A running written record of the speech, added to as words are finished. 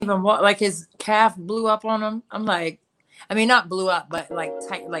even walk. Like his calf blew up on him. I'm like, I mean, not blew up, but like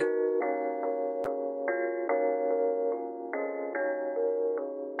tight, like.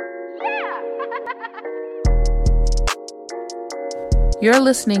 You're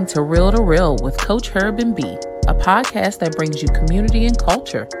listening to Real to Real with Coach Herb and B, a podcast that brings you community and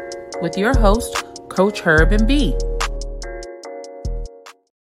culture with your host, Coach Herb and B.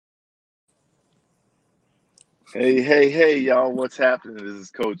 Hey, y'all, what's happening? This is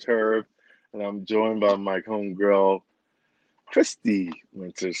Coach Herb, and I'm joined by my homegirl, Christy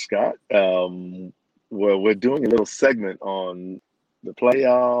Winter Scott. Well, we're doing a little segment on the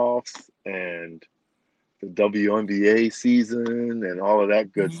playoffs and the WNBA season and all of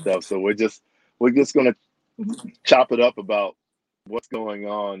that good stuff. So we're just gonna chop it up about what's going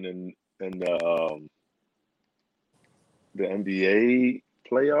on in the NBA Yeah,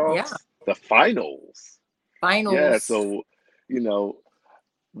 playoffs, the finals. Yeah, finals. so you know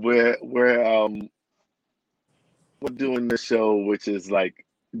we're we're doing this show, which is like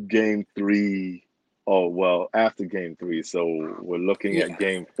game three. Oh, well, after game three. So we're looking at Yeah,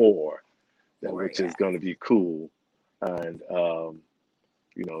 game four, or which is yeah, going to be cool. And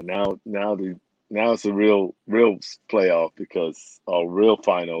now it's a real playoff because or real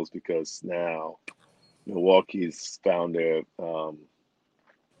finals because now Milwaukee's found their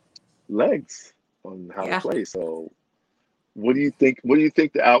legs on how to yeah. play. So what do you think? What do you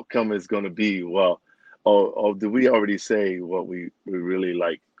think the outcome is going to be? Well, or did we already say what we really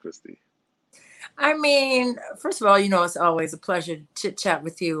like, Christy? I mean, first of all, it's always a pleasure to chit chat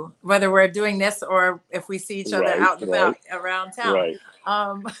with you, whether we're doing this or if we see each other Right, out and about right, around town, right.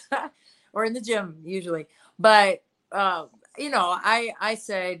 um, or in the gym usually. But I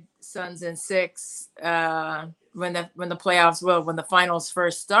said Suns in six when the playoffs, well, when the finals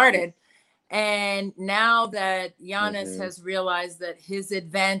first started. And now that Giannis Mm-hmm. has realized that his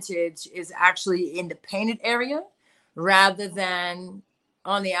advantage is actually in the painted area rather than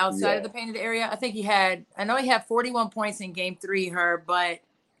on the outside of Yeah, the painted area. I know he had 41 points in game three, but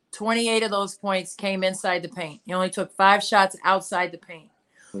 28 of those points came inside the paint. He only took 5 shots outside the paint.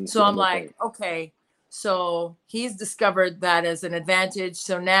 So inside I'm the like, paint. okay, so he's discovered that as an advantage.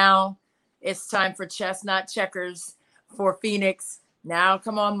 So now it's time for chess, not checkers for Phoenix. Now,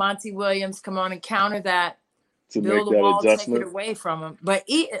 come on, Monty Williams, come on and counter that, To make build a that wall, take it adjustment. away from him. But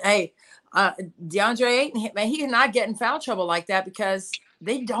DeAndre Ayton, man, he's not getting foul trouble like that because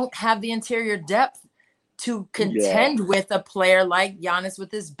they don't have the interior depth to Yeah, contend with a player like Giannis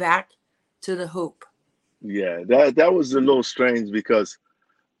with his back to the hoop. yeah. That was a little strange because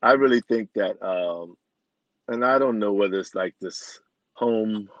I really think that, and I don't know whether it's like this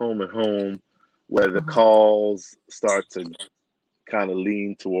home and home, where the Mhm. calls start to kind of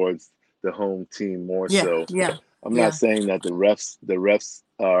lean towards the home team more Yeah, so. yeah, I'm not yeah. saying that the refs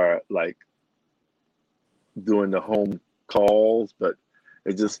are like doing the home calls, but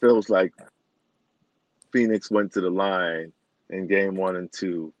it just feels like Phoenix went to the line in game one and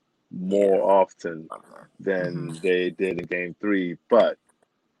two Yeah. more often Mm-hmm. than they did in game three. But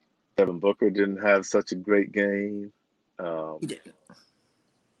Devin Booker didn't have such a great game. He Um, did.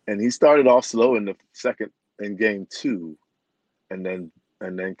 and he started off slow in game two, and then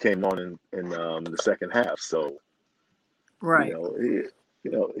came on in the second half. So you Right.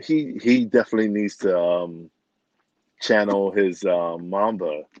 know, he, he definitely needs to channel his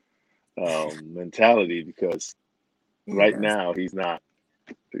Mamba mentality because He right does. now he's not.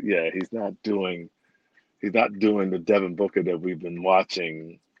 Yeah, he's not doing the Devin Booker that we've been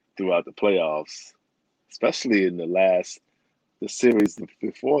watching throughout the playoffs, especially in the series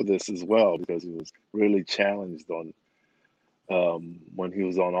before this as well, because he was really challenged on when he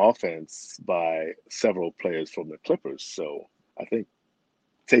was on offense by several players from the Clippers. So I think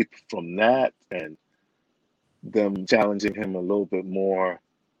tape from that and them challenging him a little bit more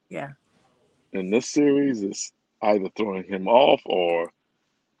Yeah. in this series is either throwing him off or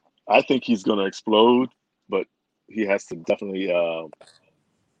I think he's going to explode, but he has to definitely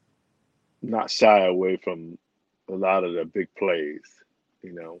not shy away from a lot of the big plays,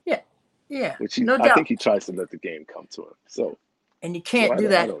 you know, Yeah. Yeah. which No I think doubt. he tries to let the game come to him. And you So can't do I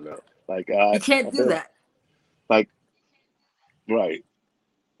that. don't know. Like You I can't do feel that. like right.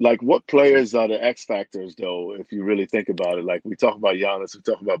 Like what players are the X factors though? If you really think about it, like we talk about Giannis, we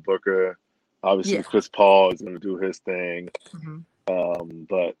talk about Booker. Obviously, Yeah. Chris Paul is going to do his thing, Mm-hmm.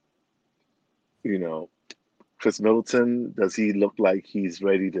 but you know, Chris Middleton, does he look like he's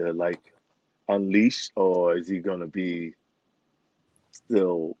ready to like unleash, or is he going to be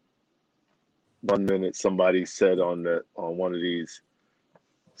still 1 minute? Somebody said on one of these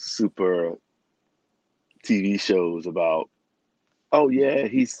super TV shows about oh yeah,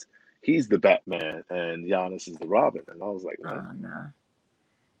 he's the Batman and Giannis is the Robin. And I was like, what? Oh no,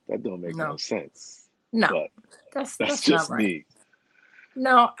 That don't make no no, sense. no, But that's that's not just right. me.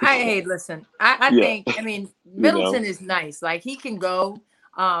 No, hey, listen, I Yeah, think, I mean, you know. Middleton is nice. Like he can go,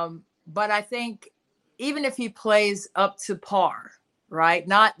 but I think even if he plays up to par, right?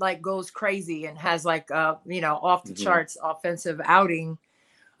 Not like goes crazy and has like off the Hmm. charts offensive outing,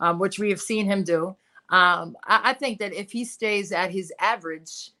 which we have seen him do. I think that if he stays at his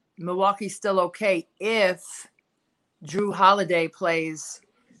average, Milwaukee's still okay if Drew Holiday plays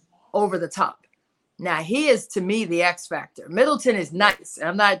over the top. Now he is to me the X factor. Middleton is Right. nice.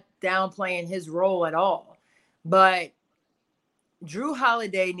 I'm not downplaying his role at all, but Drew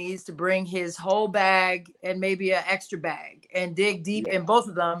Holiday needs to bring his whole bag and maybe an extra bag and dig deep Yeah. in both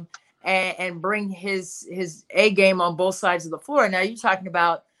of them and bring his A game on both sides of the floor. Now you're talking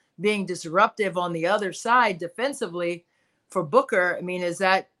about being disruptive on the other side defensively for Booker. I mean, is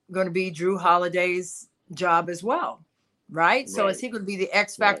that going to be Drew Holiday's job as well? Right. So is Right. he going to be the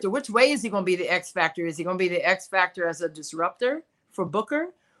X Right. factor? Which way is he going to be the X factor? Is he going to be the X factor as a disruptor for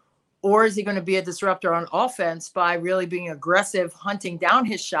Booker? Or is he going to be a disruptor on offense by really being aggressive, hunting down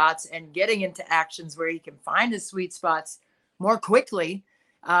his shots and getting into actions where he can find his sweet spots more quickly?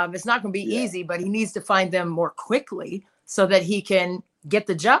 It's not going to be Yeah. easy, but he needs to find them more quickly so that he can get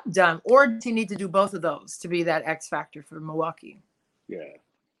the job done. Or does he need to do both of those to be that X factor for Milwaukee? Yeah.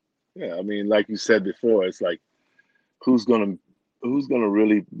 Yeah. I mean, like you said before, it's like who's gonna who's gonna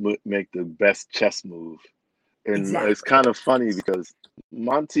really make the best chess move. And it's Exactly. kind of funny because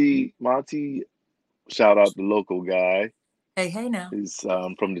Monty, shout out the local guy. Hey, hey now. He's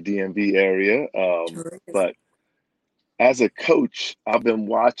from the DMV area. Sure is. But as a coach, I've been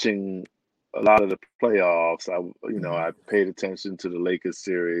watching a lot of the playoffs. Mhm. I paid attention to the Lakers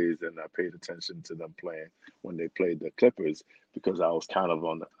series and I paid attention to them playing when they played the Clippers because I was kind of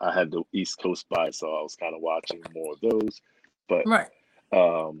I had the East Coast by, so I was kind of watching more of those. But Right.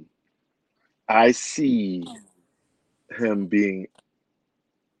 um, I see him being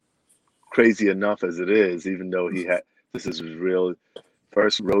crazy enough as it is, even though this is his real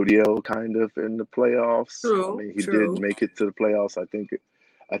first rodeo kind of in the playoffs. I True. mean, he did True. make it to the playoffs. I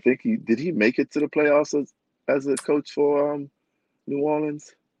think he make it to the playoffs as a coach for New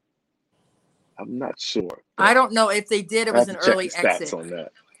Orleans. I'm not sure, I but don't know if they did. It I was have to an check the early stats exit. on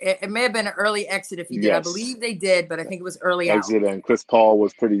that. It may have been an early exit if he did. I Yes, believe they did, but I think it was early out. exit and Chris Paul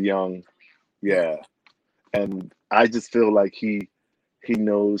was pretty young. Yeah. Yeah, and I just feel like he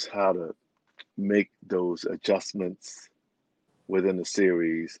knows how to make those adjustments within the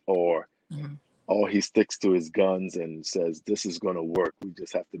series, Mhm. or he sticks to his guns and says this is going to work. We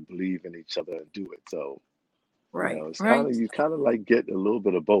just have to believe in each other and do it. So Right. it's kind Right. of you kind of like get a little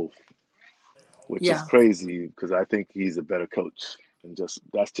bit of both, which is Yeah. crazy because I think he's a better coach, and just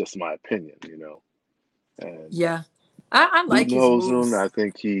that's just my opinion. And Yeah. I who like his knows him? moves. I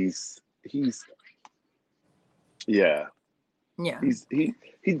think he's yeah Yeah.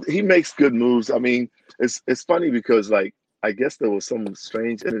 he makes good moves. I mean, it's funny because like I guess there was some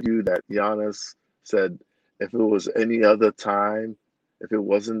strange interview that Giannis said if it was any other time, if it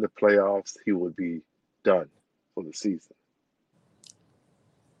wasn't the playoffs, he would be done for the season.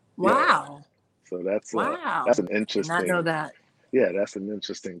 Yeah, Wow. so that's Wow. an Did not know interesting that. that's an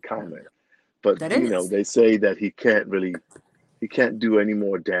interesting comment. But That is. they say that he can't do any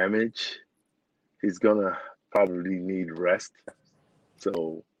more damage. He's gonna probably need rest.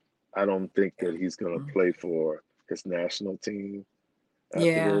 So I don't think that he's going to play for his national team after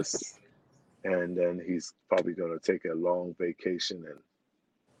Yeah. this. And then he's probably going to take a long vacation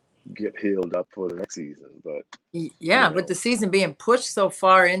and get healed up for the next season. But, you Yeah. With the know, season being pushed so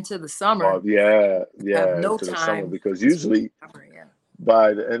far into the summer, well, yeah, have yeah, no into the summer time because to usually recover. Yeah.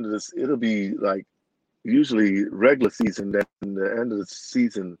 by the end of this, it'll be like usually regular season. Then the end of the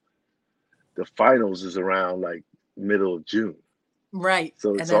season, the finals is around like middle of June. Right.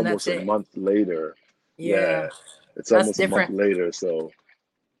 So And it's then that's almost a it. month later. Yeah. Yeah, it's That's almost a month different. later. So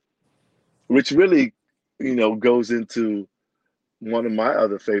which really, goes into one of my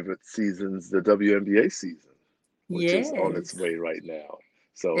other favorite seasons, the WNBA season, which is on its Yes. way right now.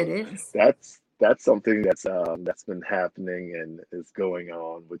 It So is. that's something that's been happening and is going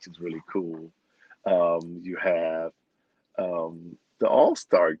on, which is really cool. You have the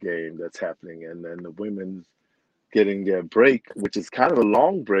All-Star game that's happening, and then the women getting their break, which is kind of a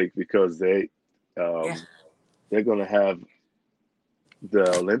long break because Yeah. um, they're going to have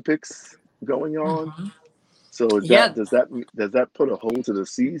the Olympics going on. Mhm. So is that Yeah. does that put a hold to the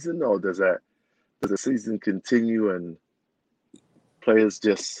season, or does the season continue and players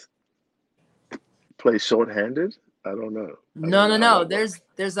just play shorthanded? I don't know. No.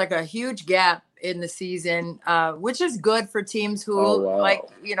 There's like a huge gap in the season, which is good for teams who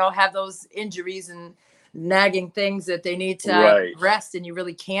wow. have those injuries and nagging things that they need to Right. rest, and you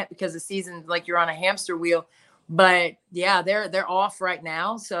really can't because the season, like, you're on a hamster wheel. But yeah, they're off right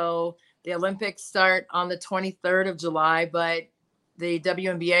now. So the Olympics start on the 23rd of July, but the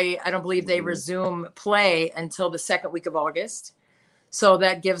WNBA, I don't believe they resume play until the second week of August. So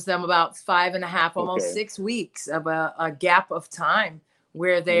that gives them about 5.5, almost 6 weeks of a gap of time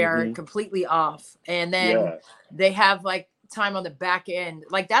where they are completely off. And then they have like time on the back end.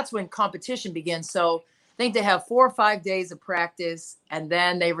 Like, that's when competition begins. So I think they have 4 or 5 days of practice, and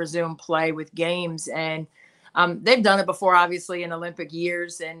then they resume play with games. And they've done it before, obviously, in Olympic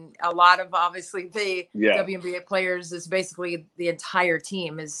years. And a lot of, obviously, the WNBA players is basically the entire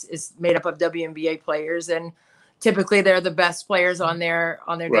team is made up of WNBA players. And typically they're the best players on their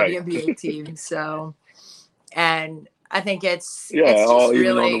WNBA team. So, and I think it's just even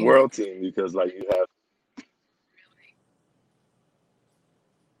really on the world team, because like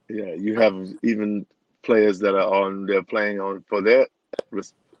you have even players that are they're playing on for their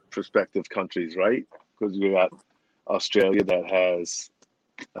respective countries, right? Because you got Australia that has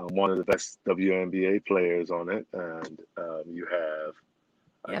one of the best WNBA players on it, and you have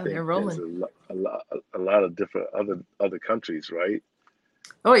I think they're rolling. There's a lot of different other countries, right?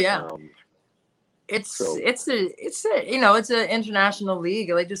 Oh yeah. It's an international league.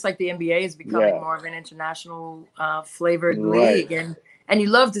 Like, just like the NBA is becoming more of an international flavored league, and you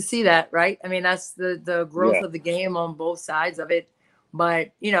love to see that, right? I mean, that's the growth of the game on both sides of it.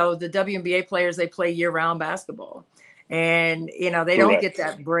 But the WNBA players, they play year-round basketball, and they don't get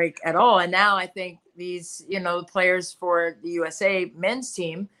that break at all. And now I think these players for the USA men's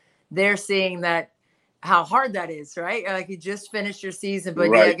team, they're seeing that how hard that is, right? Like, you just finished your season, but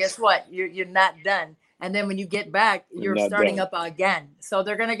guess what? You're not done. And then when you get back, you're starting up again. So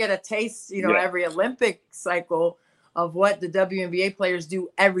they're gonna get a taste, every Olympic cycle of what the WNBA players do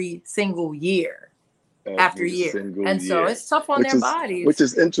every single year after year. And so it's tough on their bodies. Which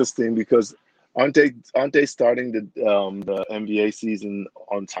is interesting, because aren't they starting the NBA season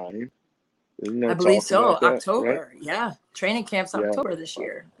on time? I believe so. October. Right? Yeah. Training camp's October this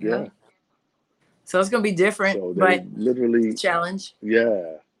year. Yeah. So it's going to be different, so but literally it's a challenge.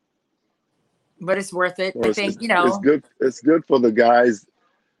 Yeah. But it's worth it. Well, I think, it's good. It's good for the guys.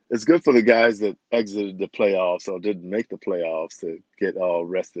 It's good for the guys that exited the playoffs or didn't make the playoffs to get all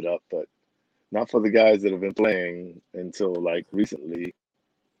rested up, but not for the guys that have been playing until like recently.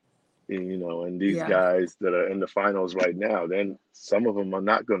 And these guys that are in the finals right now, then some of them are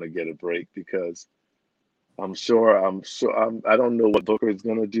not going to get a break, because I don't know what Booker is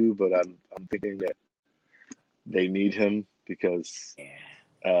going to do, but I'm thinking that they need him, because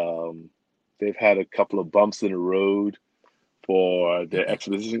they've had a couple of bumps in the road for their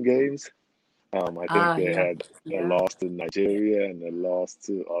exhibition games. I think they had a loss to Nigeria and a loss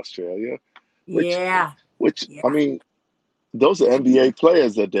to Australia. Which I mean, those are NBA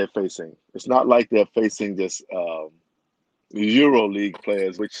players that they're facing. It's not like they're facing just EuroLeague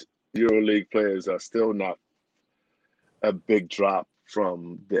players, which EuroLeague players are still not a big drop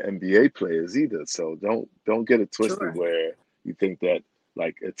from the NBA players either. So don't get it twisted where you think that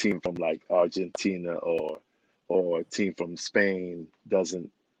like a team from like Argentina or a team from Spain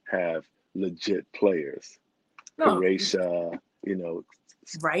doesn't have legit players. Croatia,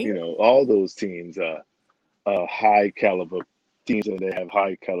 all those teams are high caliber teams, and they have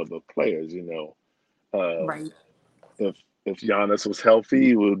high caliber players. If Giannis was healthy,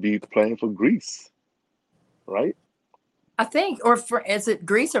 he would be playing for Greece, right? I think, is it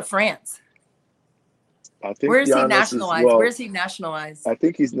Greece or France? I think. Where is he nationalized? Where is he nationalized? I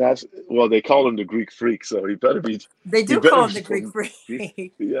think he's Well, they call him the Greek Freak, so he better be. They do call him the Greek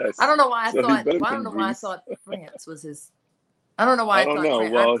Freak. Yes. I don't know why I thought France was his. I don't know why I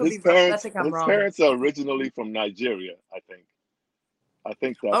thought. Well, his parents are originally from Nigeria, I think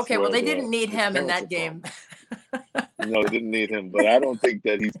that's okay. Well, they didn't need him in that game. No, they didn't need him, but I don't think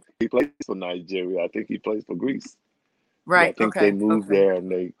that he plays for Nigeria. I think he plays for Greece. Right. I think they moved there,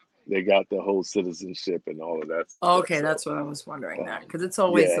 and they got the whole citizenship and all of that. Okay, so, that's what I was wondering. That because it's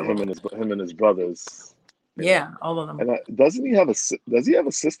always him and his brothers. All of them. And does he have a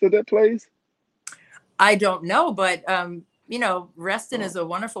sister that plays? I don't know, but Reston is a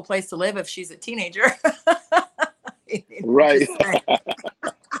wonderful place to live if she's a teenager. Right.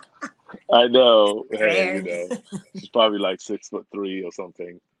 I know. Hey, she's probably like 6'3" or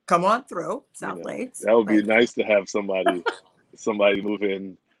something. Come on through South Lakes. That would be nice to have somebody move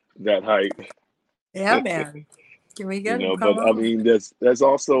in that height. Yeah, man. Can we get? But I mean, there's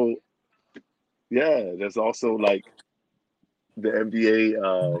also yeah, there's also like the NBA,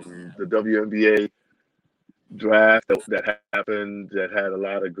 the WNBA draft that happened that had a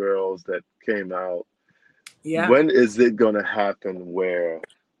lot of girls that came out. Yeah. When is it going to happen where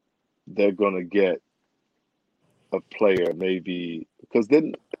they're going to get a player maybe? Because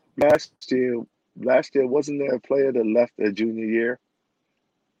then last year, wasn't there a player that left their junior year?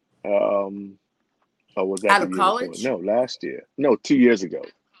 Um, or was that Out the of year before? college? No, last year. No, 2 years ago.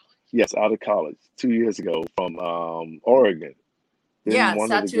 Yes, out of college, 2 years ago from Oregon. Didn't Yeah,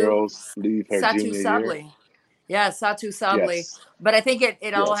 one of the girls leave her Satu junior year? Sabli. Yeah, Satu Sabli. Yes, But I think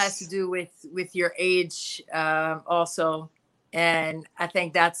it all has to yes. do with your age also. And I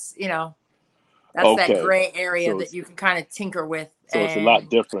think that's that Okay. gray area So that it's you can kind of tinker with. a lot And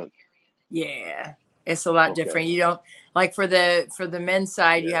different. yeah, it's a lot Okay. different. You don't like for the men's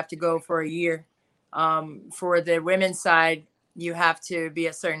side, you Yeah. have to go for a year. For the women's side, you have to be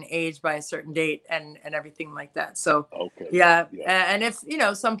a certain age by a certain date and everything like that. So Okay. yeah, Yeah. and if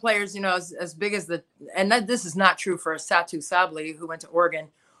some players, as big as this is not true for Satu Sabli who went to Oregon,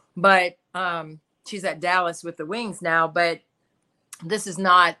 but she's at Dallas with the Wings now. But this is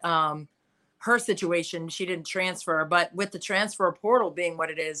not her situation. She didn't transfer, but with the transfer portal being what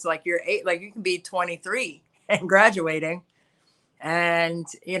it is, like like you can be 23 and graduating, and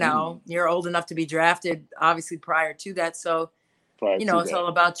Mm, you're old enough to be drafted, obviously prior to that. So prior to it's that. all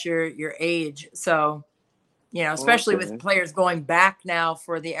about your age. So especially with Okay. players going back now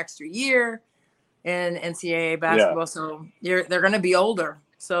for the extra year in NCAA Yeah. basketball. So they're going to be older.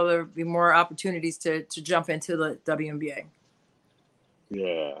 So there'll be more opportunities to jump into the WNBA.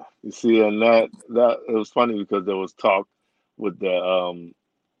 Yeah. You see, and that it was funny because there was talk with the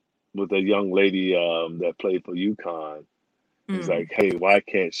young lady that played for UConn. It's Mm. like, hey, why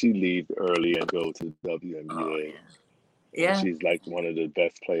can't she leave early and go to the Oh WNBA? yeah. And Yeah. she's like one of the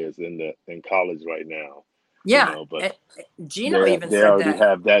best players in college right now. Yeah. But Gino even they said already that.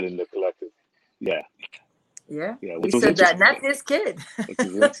 have that in the collective. Yeah. Yeah. Yeah, He which was said that, and that's interesting. his kid. Which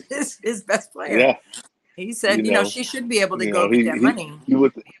is That's interesting. his best player. Yeah. He You said, know, she should be able to go get that money. he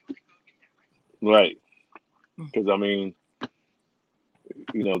would right. Because I mean,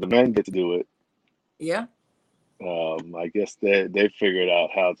 the men get to do it. Yeah. I guess they figured out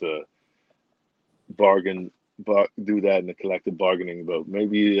how to bargain, do that in the collective bargaining. But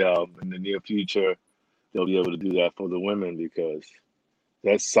maybe in the near future they'll be able to do that for the women because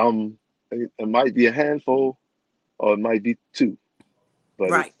there's some. It might be a handful, or it might be two, but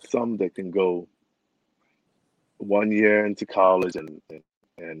it's Right. some that can go 1 year into college and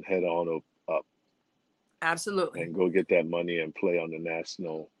head on up Absolutely. and go get that money and play on the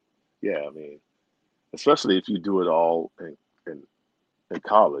national. Yeah, I mean, especially if you do it all in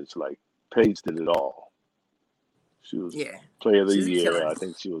college. Like Paige did it all. She was Yeah. Player of the She's a Year. killer. I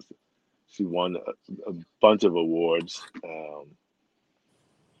think she won a bunch of awards,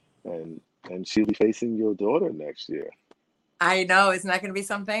 and she'll be facing your daughter next year. I know, isn't that going to be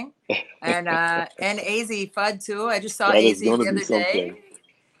something? And AZ Fudd too. I just saw That is AZ going to the be other day. something.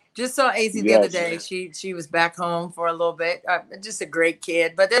 Just saw AZ the other Yes. day. She was back home for a little bit. Just a great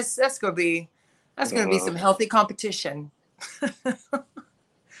kid. But that's going to be some healthy competition.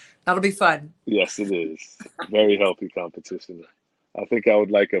 That'll be fun. Yes, it is. Very healthy competition. I think I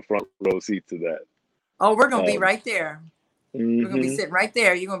would like a front row seat to that. Oh, we're going to be right there. We're going to be Mm-hmm. sitting right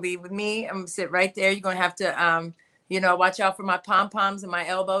there. You're going to be with me. I'm going to sit right there. You're going to have to, watch out for my pom-poms and my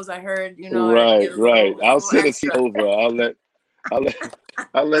elbows. I heard, I Right, get a right. I'll little sit a seat extra. over.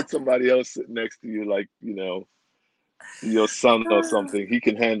 I'll let somebody else sit next to you, like your son or something. He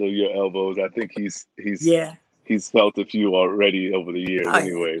can handle your elbows. I think Yeah. he's felt a few already over the years Oh, yeah.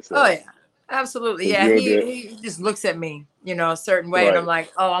 anyway. Oh, So yeah. Absolutely. because Yeah. you're there, He just looks at me, a certain way. And I'm right?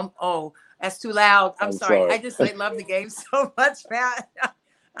 like, oh, that's too loud. I'm I'm sorry. sorry. I love the game so much, man.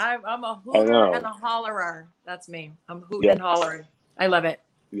 I'm a I hooter and know. a hollerer. That's me. I'm hooting Yes, and hollering. I love it.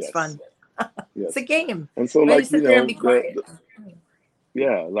 It's yes, fun. It's a yes. game. And so, Why don't you like sit there and be quiet?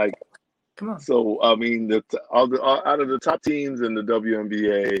 yeah, like Come on. so. I mean, out of the top teams in the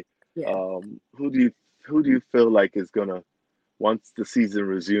WNBA, Yeah. who do you feel like is gonna, once the season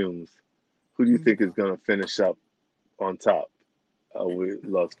resumes, who do you think is gonna finish up on top? With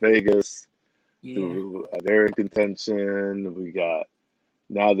Las Vegas, Yeah. they're in contention. We got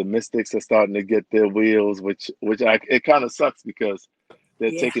now the Mystics are starting to get their wheels, it kind of sucks because they're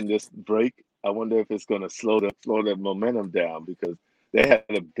Yeah. taking this break. I wonder if it's going to slow the momentum down because they had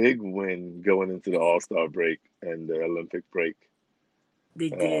a big win going into the All-Star break and the Olympic break.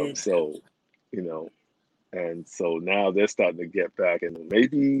 They did. So, you know, and so now they're starting to get back, and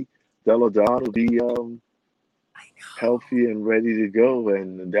maybe Della Don will be I know. healthy and ready to go,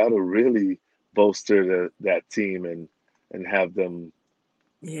 and that'll really bolster that team and have them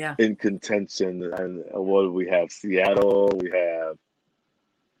Yeah. in contention. And what do we have? Seattle. We have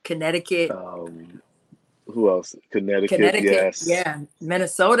Connecticut. Who else? Connecticut. Connecticut. Yes. Yeah.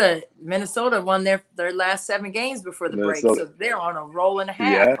 Minnesota won their last 7 games before the break. Minnesota. So they're on a roll and a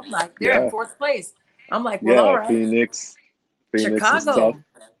half. Yeah. I'm like, they're in 4th place. I'm like, well, Yeah. all right. Phoenix is tough.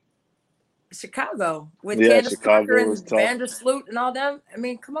 Chicago with Yeah, Candace Parker Chicago and is tough. Vandersloot and all them. I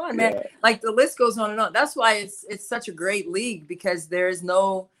mean, come on, man. Yeah. Like the list goes on and on. That's why it's such a great league, because there is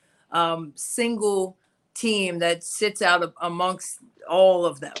no single team that sits out amongst all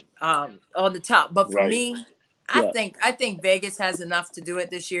of them on the top. But for me, I think Vegas has enough to do it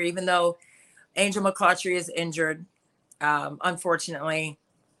this year, even though Angel McCautry is injured, unfortunately.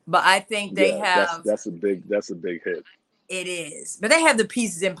 But I think they have. That's a big hit. It is, but they have the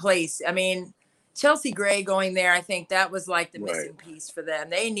pieces in place. I mean, Chelsea Gray going there, I think that was like the missing piece for them.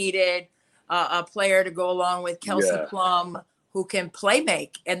 They needed a player to go along with Kelsey Plum, who can play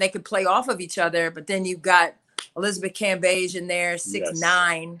make, and they could play off of each other. But then you've got Elizabeth Cambage in there,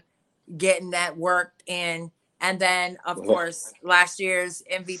 6'9", getting that worked in. And then, of course, last year's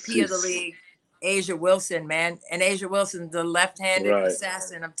MVP of the league, A'ja Wilson, man. And A'ja Wilson, the left-handed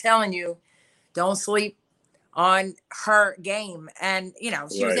assassin. I'm telling you, don't sleep on her game. And, you know,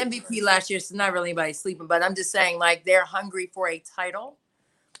 she was MVP last year, so not really anybody sleeping. But I'm just saying, like, they're hungry for a title.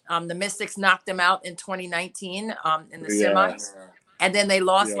 The Mystics knocked them out in 2019 in the semis. And then they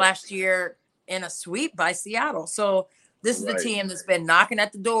lost last year in a sweep by Seattle. So this is the team that's been knocking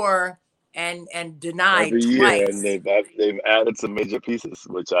at the door and denied every twice. year, and they've added some major pieces,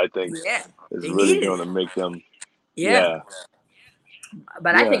 which I think is really going to make them.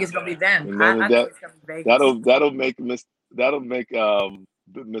 But I think it's going to be them. I think it's going to be Vegas. That'll make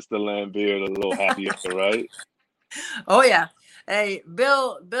Mr. Lambert a little happier, right? Oh yeah. Hey,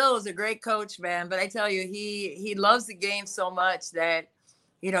 Bill is a great coach, man. But I tell you, he loves the game so much that,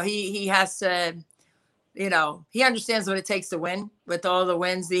 you know, he has to, you know, he understands what it takes to win, with all the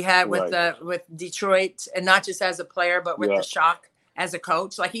wins he had with Detroit, and not just as a player, but with the Shock as a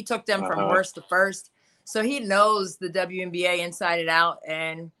coach. Like, he took them from worst to first. So he knows the WNBA inside and out,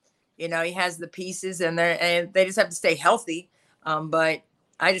 and, you know, he has the pieces, and they just have to stay healthy. But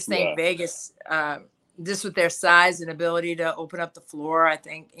I just think Vegas, just with their size and ability to open up the floor, I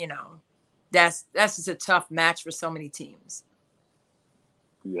think, you know, that's just a tough match for so many teams.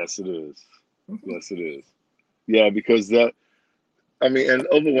 Yes, it is. Yes, it is. Yeah, because and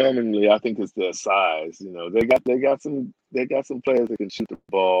overwhelmingly, I think it's their size. You know, they got some players that can shoot the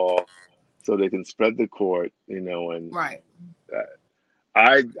ball, so they can spread the court. You know, and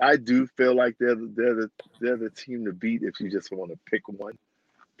I do feel like they're the team to beat if you just want to pick one.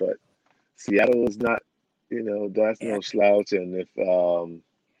 But Seattle is not, you know, that's no slouch. And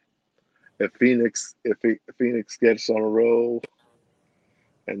if Phoenix gets on a roll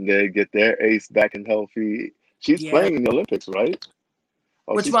and they get their ace back and healthy, she's playing in the Olympics, right?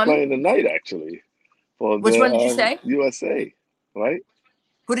 Oh, Which she's one? playing tonight, actually. Which one did you say? USA, right?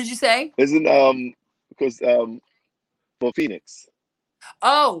 Who did you say? Isn't because for Phoenix.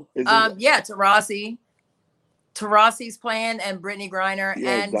 Oh, Taurasi. Taurasi's playing, and Brittany Griner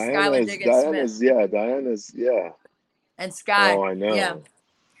and Skylar Diggins-Smith. Diana's. And Sky. Oh, I know. Yeah.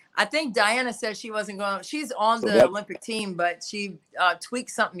 I think Diana said she wasn't going. She's on the Olympic team, but she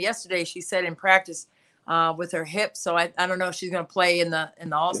tweaked something yesterday. She said in practice with her hip. So I don't know if she's going to play in the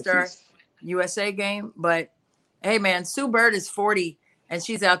All-Star USA game. But hey, man, Sue Bird is 40, and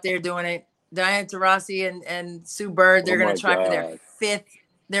she's out there doing it. Diana Taurasi and Sue Bird, they're going to try for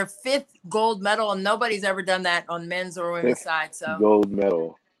their fifth gold medal, and nobody's ever done that on men's or women's side. So gold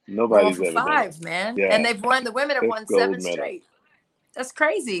medal, nobody's ever done 5, man. Yeah. And they've won. The women have won 7 straight. That's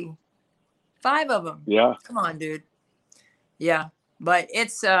crazy. 5 of them. Yeah. Come on, dude. Yeah, but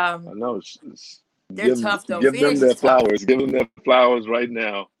it's I know they're tough though. Give them their flowers. Give them their flowers right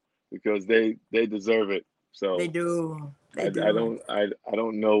now, because they deserve it. So they do. I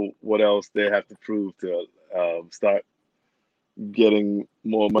don't know what else they have to prove to start getting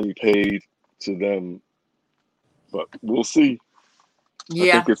more money paid to them, but we'll see.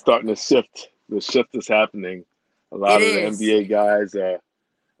 I think it's starting to shift. The shift is happening. A lot of the NBA guys are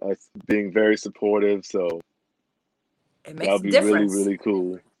being very supportive, so that'll be really, really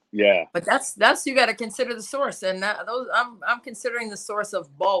cool. Yeah, but that's you got to consider the source, and I'm considering the source of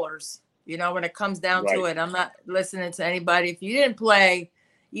ballers. You know, when it comes down to it, I'm not listening to anybody. If you didn't play,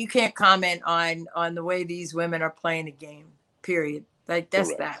 you can't comment on the way these women are playing the game. Period. Like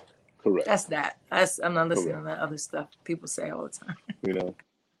that's that. Correct. That's that. I'm not listening to that other stuff people say all the time. You know,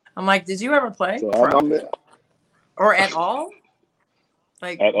 I'm like, did you ever play so or at all?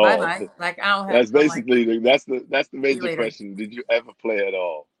 Like, at bye all. bye. Like, I don't have. That's I'm like, basically that's the see you major later. question. Did you ever play at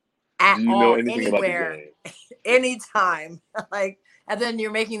all? At Do you know all, anything about the anywhere, game? anytime. Like, and then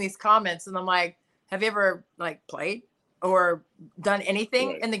you're making these comments, and I'm like, have you ever like played or done anything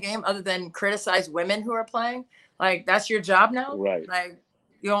Right, in the game other than criticize women who are playing? Like, that's your job now? right. Like,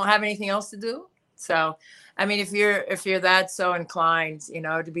 you don't have anything else to do? So, I mean, if you're that so inclined,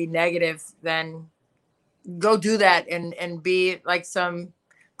 to be negative, then go do that and be like some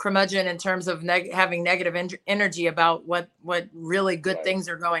curmudgeon in terms of having negative energy about what really good Right. things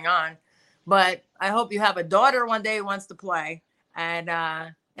are going on. But I hope you have a daughter one day who wants to play, and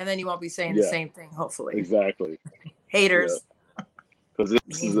then you won't be saying the Yeah, same thing. Hopefully, exactly. Yeah, haters, because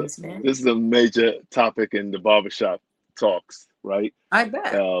haters, man. this is a major topic in the barbershop talks, right? I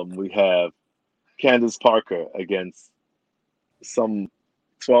bet. We have Candace Parker against some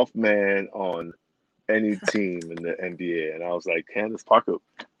 12th man on any team in the NBA, and I was like, Candace Parker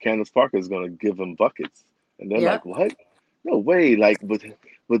is going to give them buckets, and they're Yep. like, what? No way! Like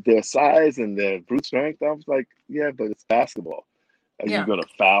with their size and their brute strength, I was like, yeah, but it's basketball. Are you Yeah. going to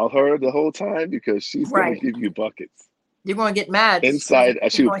foul her the whole time because she's going to Right. give you buckets? You're going to get mad because Inside, you're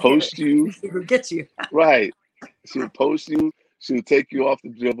she'll going to hit post you. it. She will get you. Right. She'll post you. She'll take you off the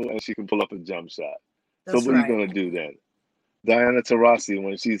dribble, and she can pull up a jump shot. So That's what are you right. going to do then? Diana Taurasi,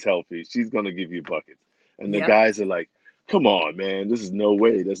 when she's healthy, she's going to give you buckets. And the Yep. guys are like, come on, man. This is no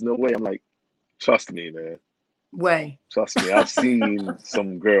way. There's no way. I'm like, trust me, man. Way. Trust me. I've seen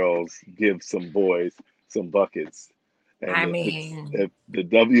some girls give some boys some buckets. And I if mean, the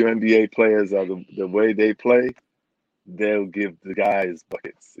WNBA players are the way they play, they'll give the guys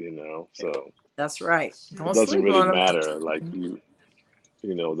buckets, So that's right. it Don't doesn't sleep really on them. matter. Like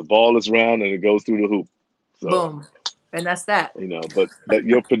the ball is round and it goes through the hoop. So, Boom. And that's that. but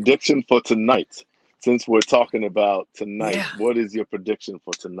your prediction for tonight, since we're talking about tonight, Yeah. what is your prediction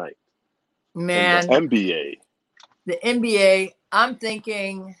for tonight in the Man, NBA? the NBA, I'm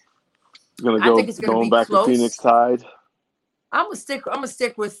thinking Gonna it's gonna going be back to Phoenix close. Tide. I'm gonna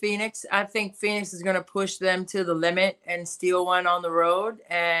stick with Phoenix. I think Phoenix is gonna push them to the limit and steal one on the road.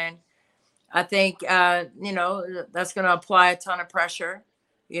 And I think that's gonna apply a ton of pressure,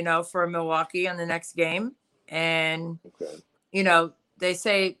 for Milwaukee on the next game. And Okay. they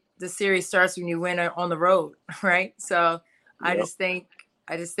say the series starts when you win on the road, right? So I Yep. just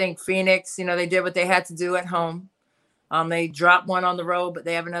think Phoenix, they did what they had to do at home. They dropped one on the road, but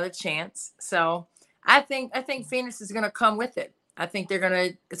they have another chance. So I think Phoenix is going to come with it. I think it's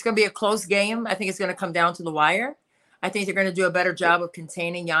going to be a close game. I think it's going to come down to the wire. I think they're going to do a better job of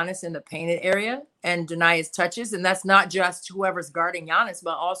containing Giannis in the painted area and deny his touches. And that's not just whoever's guarding Giannis,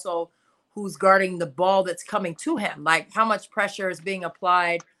 but also who's guarding the ball that's coming to him. Like how much pressure is being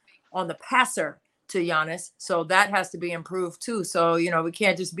applied on the passer to Giannis. So that has to be improved too. So, we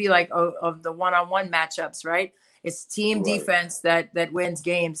can't just be like of the one-on-one matchups, right? It's team Right. defense that wins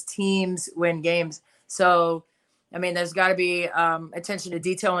games. Teams win games. So, I mean, there's got to be attention to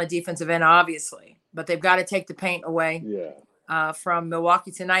detail on the defensive end, obviously, but they've got to take the paint away from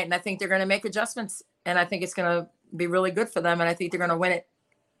Milwaukee tonight. And I think they're going to make adjustments, and I think it's going to be really good for them, and I think they're going to win it.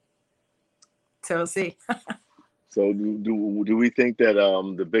 So we'll see. So do we think that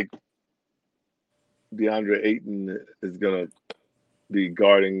the big DeAndre Ayton is going to be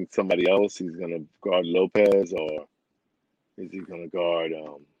guarding somebody else? He's going to guard Lopez, or is he going to guard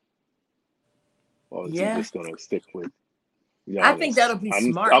or is he just going to stick with Giannis? I think that'll be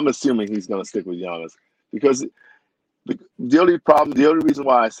smart. I'm assuming he's going to stick with Giannis because the only reason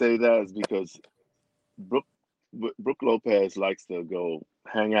why I say that is because Brook Lopez likes to go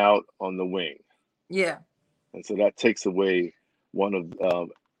hang out on the wing. Yeah. And so that takes away one of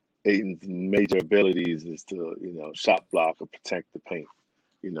Ayton's major abilities is to, shot block or protect the paint.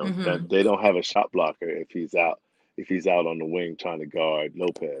 That they don't have a shot blocker if he's out on the wing trying to guard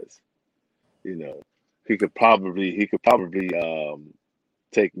Lopez. He could probably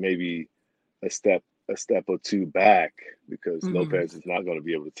take maybe a step or two back because Lopez is not going to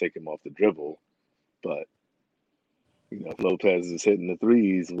be able to take him off the dribble. But if Lopez is hitting the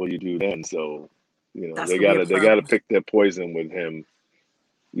threes, what do you do then? So they gotta pick their poison with him.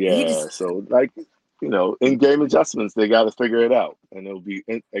 Yeah. So in game adjustments, they got to figure it out, and it'll be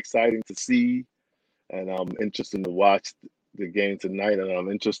exciting to see. And I'm interested to watch the game tonight, and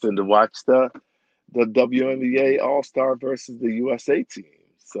I'm interested to watch the WNBA All-Star versus the USA team.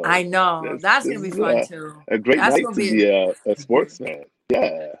 So I know that's going to be fun too. A great night to be a sportsman.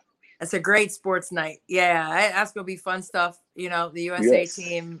 Yeah. It's a great sports night. Yeah, that's going to be fun stuff. The USA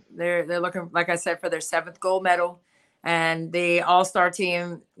team, they're looking, like I said, for their 7th gold medal. And the All-Star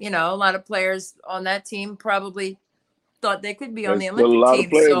team, a lot of players on that team probably thought they could be on There's the still a Olympic lot of team.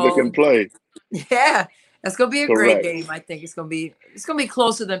 players that can So play. yeah, that's gonna be a great Correct. game. I think it's gonna be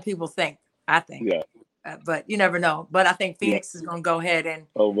closer than people think. I think. Yeah. But you never know. But I think Yeah. Phoenix is gonna go ahead and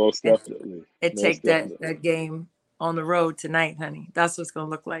Most definitely. take that game on the road tonight, honey. That's what it's gonna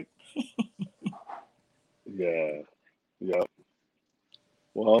look like. Yeah. Yeah.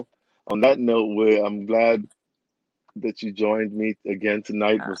 Well, on that note, I'm glad that you joined me again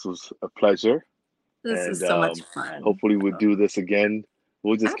tonight. This was a pleasure. This is so much fun. Hopefully we'll do this again.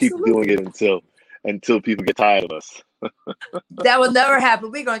 We'll just Absolutely. keep doing it until people get tired of us. That will never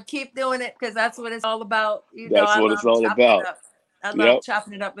happen. We're gonna keep doing it because that's what it's all about. That's what it's all about. I love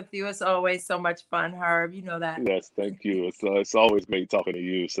chopping it up with you. It's always so much fun, Herb. You know that. Yes, thank you. It's always great talking to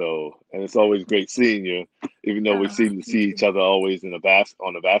you. And it's always great seeing you, even though we seem to see each other always on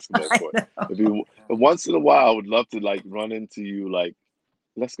the basketball court. Once in a while, I would love to run into you.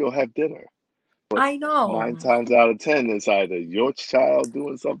 Let's go have dinner. But I know. 9 times out of 10, it's either your child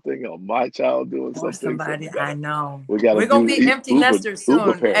doing something or my child doing or something. Somebody. I know. We're gonna be empty nesters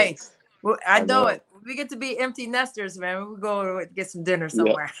soon. Hey, I know it. We get to be empty nesters, man. We'll go get some dinner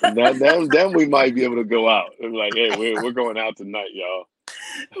somewhere. Yeah. then we might be able to go out. We're like, hey, we're going out tonight, y'all.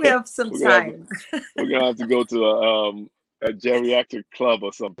 We have some time. We're gonna have to go to a geriatric club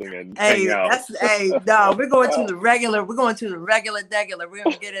or something and hang out. No, we're going to the regular. We're going to the regular. We're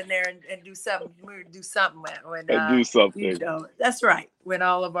gonna get in there and do something. We're gonna do something when do something. That's right. When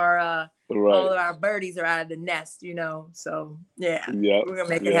all of our birdies are out of the nest, So yeah, we're gonna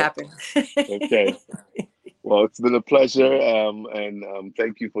make it happen. Okay. Well, it's been a pleasure, and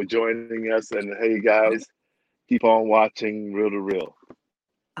thank you for joining us. And hey, guys, keep on watching Real to Real.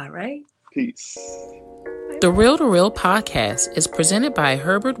 All right. Peace. The Real to Real podcast is presented by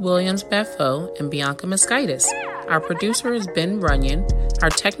Herbert Williams Befo and Bianca Moskaitis. Our producer is Ben Runyon. Our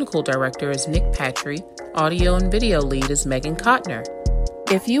technical director is Nick Patry. Audio and video lead is Megan Kotner.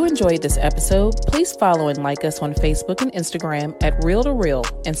 If you enjoyed this episode, please follow and like us on Facebook and Instagram at Real to Real,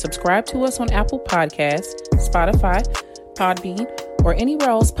 and subscribe to us on Apple Podcasts, Spotify, Podbean, or anywhere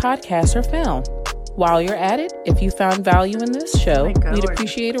else podcasts are found. While you're at it, if you found value in this show, we'd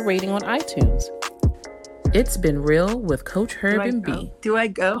appreciate a rating on iTunes. It's been real with Coach Herb and B. Do I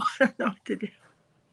go? I don't know what to do.